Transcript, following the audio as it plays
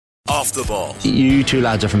Off the Ball. You two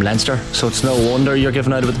lads are from Leinster, so it's no wonder you're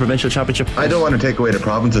giving out of the provincial championship. I don't want to take away the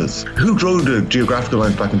provinces. Who drew the geographical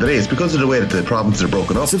lines back in the day? It's because of the way that the provinces are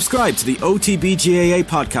broken up. Subscribe to the OTB GAA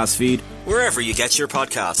podcast feed wherever you get your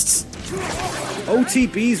podcasts.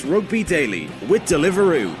 OTB's Rugby Daily with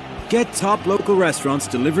Deliveroo. Get top local restaurants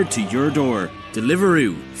delivered to your door.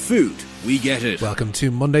 Deliveroo. Food. We get it. Welcome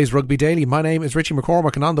to Monday's Rugby Daily. My name is Richie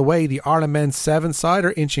McCormack, and on the way, the Ireland men's seven-side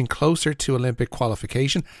are inching closer to Olympic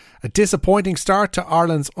qualification. A disappointing start to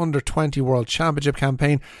Ireland's Under-20 World Championship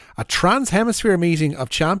campaign. A transhemispheric meeting of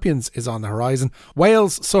champions is on the horizon.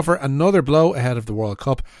 Wales suffer another blow ahead of the World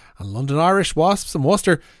Cup. And London Irish, Wasps and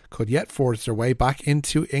Worcester could yet forge their way back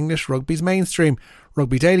into English rugby's mainstream.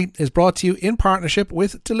 Rugby Daily is brought to you in partnership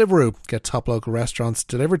with Deliveroo. Get top local restaurants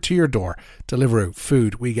delivered to your door. Deliveroo.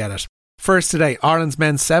 Food. We get it. First today, Ireland's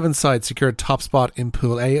men's seven-side secured top spot in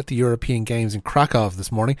Pool A at the European Games in Krakow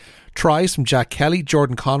this morning. Tries from Jack Kelly,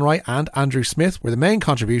 Jordan Conroy and Andrew Smith were the main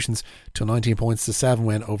contributions to a 19 points to 7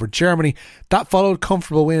 win over Germany. That followed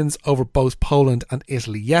comfortable wins over both Poland and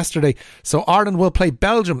Italy yesterday. So Ireland will play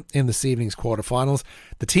Belgium in this evening's quarterfinals.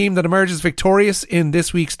 The team that emerges victorious in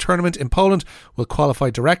this week's tournament in Poland will qualify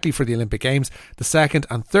directly for the Olympic Games. The second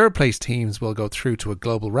and third place teams will go through to a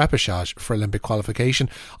global repechage for Olympic qualification.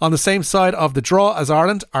 On the same side of the draw as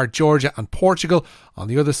Ireland are Georgia and Portugal. On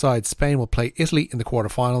the other side, Spain will play Italy in the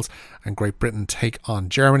quarterfinals and Great Britain take on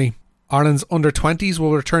Germany. Ireland's under-20s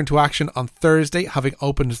will return to action on Thursday, having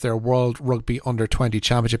opened their World Rugby Under-20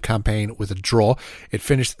 Championship campaign with a draw. It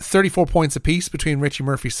finished 34 points apiece between Richie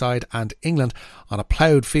Murphy's side and England on a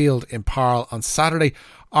ploughed field in Parle on Saturday.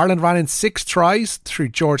 Ireland ran in 6 tries through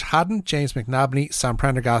George Haddon, James McNabney, Sam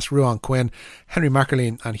Prendergast, Ruan Quinn, Henry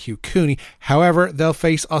Mackerleen and Hugh Cooney. However, they'll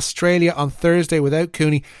face Australia on Thursday without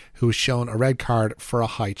Cooney, who was shown a red card for a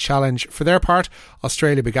high challenge. For their part,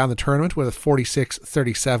 Australia began the tournament with a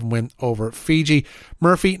 46-37 win over Fiji.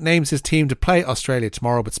 Murphy names his team to play Australia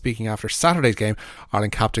tomorrow, but speaking after Saturday's game,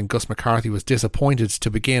 Ireland captain Gus McCarthy was disappointed to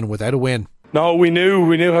begin without a win. No, we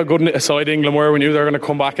knew how good a side England were. We knew they were going to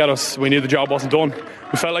come back at us. We knew the job wasn't done.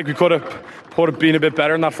 We felt like we could have been a bit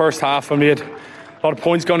better in that first half, and we had a lot of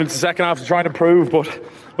points going into the second half to try to improve. But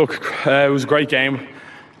look, it was a great game.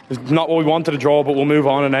 It's not what we wanted to draw, but we'll move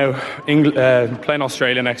on. And now playing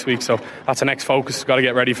Australia next week, so that's the next focus. Got to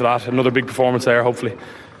get ready for that. Another big performance there, hopefully.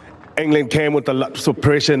 England came with a lot of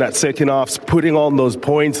pressure in that second half, putting on those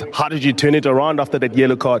points. How did you turn it around after that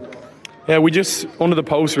yellow card? Yeah, we just, under the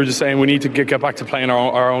post, we were just saying we need to get back to playing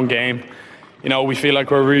our own game. You know, we feel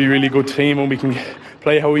like we're a really, really good team and we can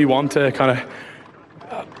play how we want to, kind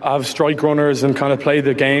of have strike runners and kind of play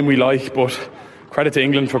the game we like. But credit to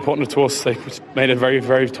England for putting it to us. They made it very,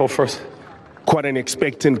 very tough for us. Quite an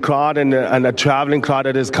expectant crowd and a travelling crowd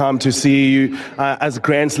that has come to see you as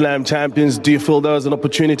Grand Slam champions. Do you feel there was an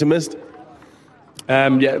opportunity missed?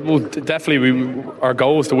 Yeah, well, definitely. Our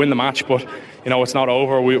goal was to win the match, but you know it's not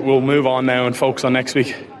over. We'll move on now and focus on next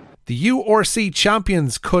week. The URC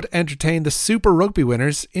champions could entertain the Super Rugby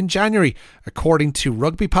winners in January. According to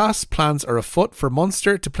Rugby Pass, plans are afoot for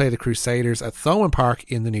Munster to play the Crusaders at Thomond Park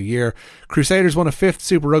in the new year. Crusaders won a 5th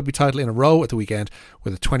Super Rugby title in a row at the weekend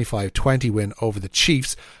with a 25-20 win over the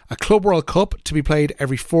Chiefs. A Club World Cup to be played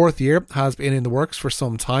every 4th year has been in the works for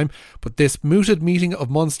some time, but this mooted meeting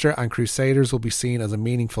of Munster and Crusaders will be seen as a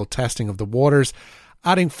meaningful testing of the waters.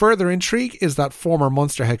 Adding further intrigue is that former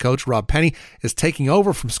Munster head coach Rob Penny is taking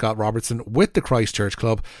over from Scott Robertson with the Christchurch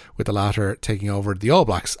club, with the latter taking over the All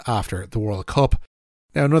Blacks after the World Cup.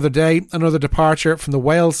 Now another day, another departure from the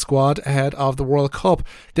Wales squad ahead of the World Cup.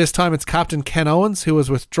 This time it's captain Ken Owens who was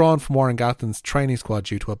withdrawn from Warren Gatland's training squad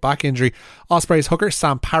due to a back injury. Ospreys hooker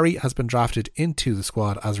Sam Parry has been drafted into the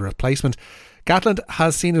squad as a replacement. Gatland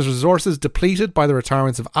has seen his resources depleted by the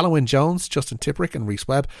retirements of Alan Wynne-Jones, Justin Tipperick and Rhys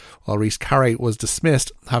Webb, while Rhys Carey was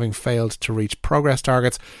dismissed, having failed to reach progress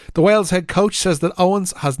targets. The Wales head coach says that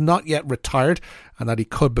Owens has not yet retired and that he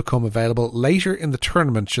could become available later in the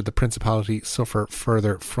tournament should the Principality suffer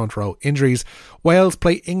further front row injuries. Wales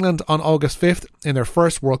play England on August 5th in their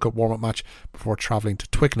first World Cup warm-up match before travelling to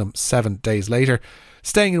Twickenham 7 days later.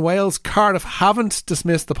 Staying in Wales, Cardiff haven't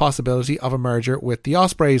dismissed the possibility of a merger with the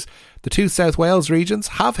Ospreys. The two South Wales regions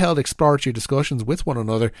have held exploratory discussions with one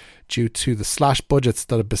another due to the slash budgets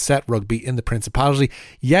that have beset rugby in the Principality.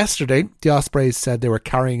 Yesterday, the Ospreys said they were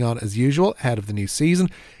carrying on as usual ahead of the new season.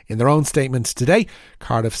 In their own statements today,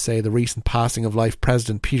 Cardiff say the recent passing of Life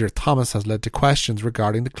President Peter Thomas has led to questions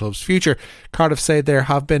regarding the club's future. Cardiff say there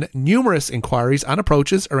have been numerous inquiries and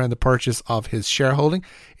approaches around the purchase of his shareholding.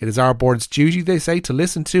 It is our board's duty, they say, to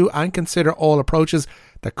listen to and consider all approaches.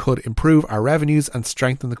 that could improve our revenues and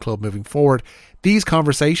strengthen the club moving forward. These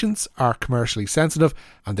conversations are commercially sensitive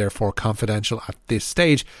and therefore confidential at this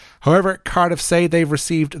stage. However, Cardiff say they've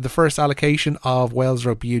received the first allocation of Wales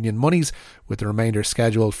Rugby Union monies, with the remainder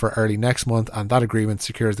scheduled for early next month, and that agreement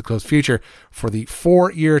secures the club's future for the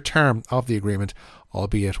 4-year term of the agreement,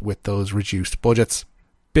 albeit with those reduced budgets.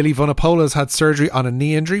 Billy Vunipola had surgery on a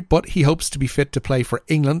knee injury, but he hopes to be fit to play for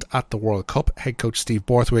England at the World Cup. Head coach Steve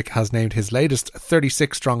Borthwick has named his latest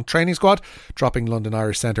 36-strong training squad, dropping London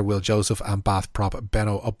Irish centre Will Joseph and Bath prop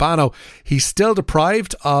Benno Obano. He's still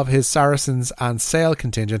deprived of his Saracens and Sale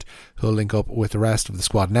contingent, who'll link up with the rest of the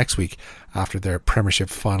squad next week after their Premiership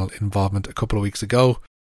final involvement a couple of weeks ago.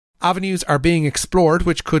 Avenues are being explored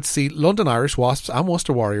which could see London Irish, Wasps and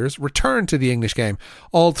Worcester Warriors return to the English game.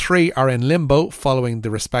 All three are in limbo following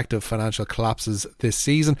the respective financial collapses this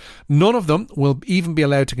season. None of them will even be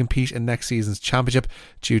allowed to compete in next season's championship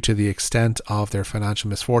due to the extent of their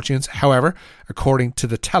financial misfortunes. However, according to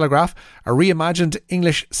The Telegraph, a reimagined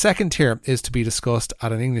English second tier is to be discussed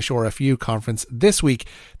at an English RFU conference this week.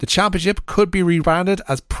 The championship could be rebranded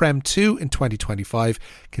as Prem 2 in 2025,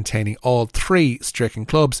 containing all three stricken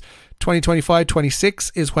clubs.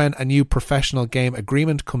 2025-26 is when a new professional game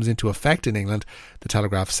agreement comes into effect in England. The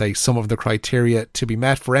Telegraph say some of the criteria to be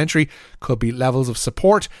met for entry could be levels of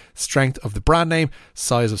support, strength of the brand name,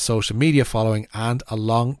 size of social media following, and a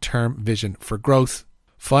long-term vision for growth.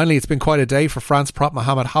 Finally, it's been quite a day for France prop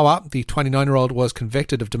Mohamed Haouas. The 29-year-old was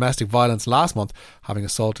convicted of domestic violence last month, having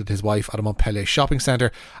assaulted his wife at a Montpellier shopping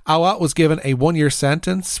centre. Haouas was given a 1-year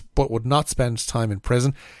sentence but would not spend time in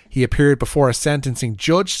prison. He appeared before a sentencing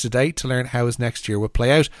judge today to learn how his next year would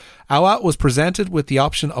play out. Haouas was presented with the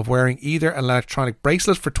option of wearing either an electronic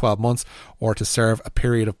bracelet for 12 months or to serve a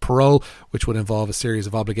period of parole, which would involve a series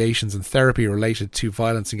of obligations and therapy related to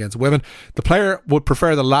violence against women. The player would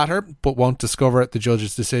prefer the latter, but won't discover the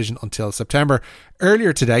judge's decision until September.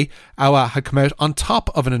 Earlier today, Haouas had come out on top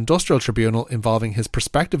of an industrial tribunal involving his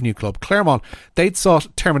prospective new club, Clermont. They'd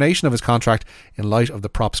sought termination of his contract in light of the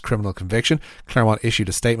prop's criminal conviction. Clermont issued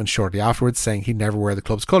a statement shortly afterwards saying he'd never wear the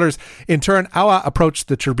club's colours. In turn, Haouas approached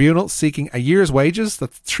the tribunal seeking a year's wages,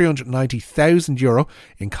 that's €390,000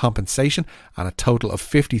 in compensation, and a total of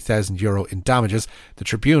 €50,000 in damages. The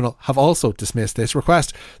tribunal have also dismissed this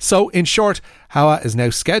request. So, in short, Haouas is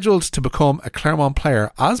now scheduled to become a Clermont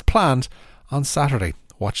player as planned on Saturday.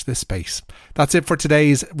 Watch this space. That's it for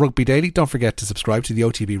today's Rugby Daily. Don't forget to subscribe to the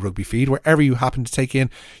OTB Rugby feed wherever you happen to take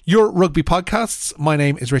in your rugby podcasts. My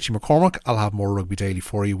name is Richie McCormack. I'll have more Rugby Daily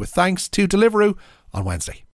for you with thanks to Deliveroo on Wednesday.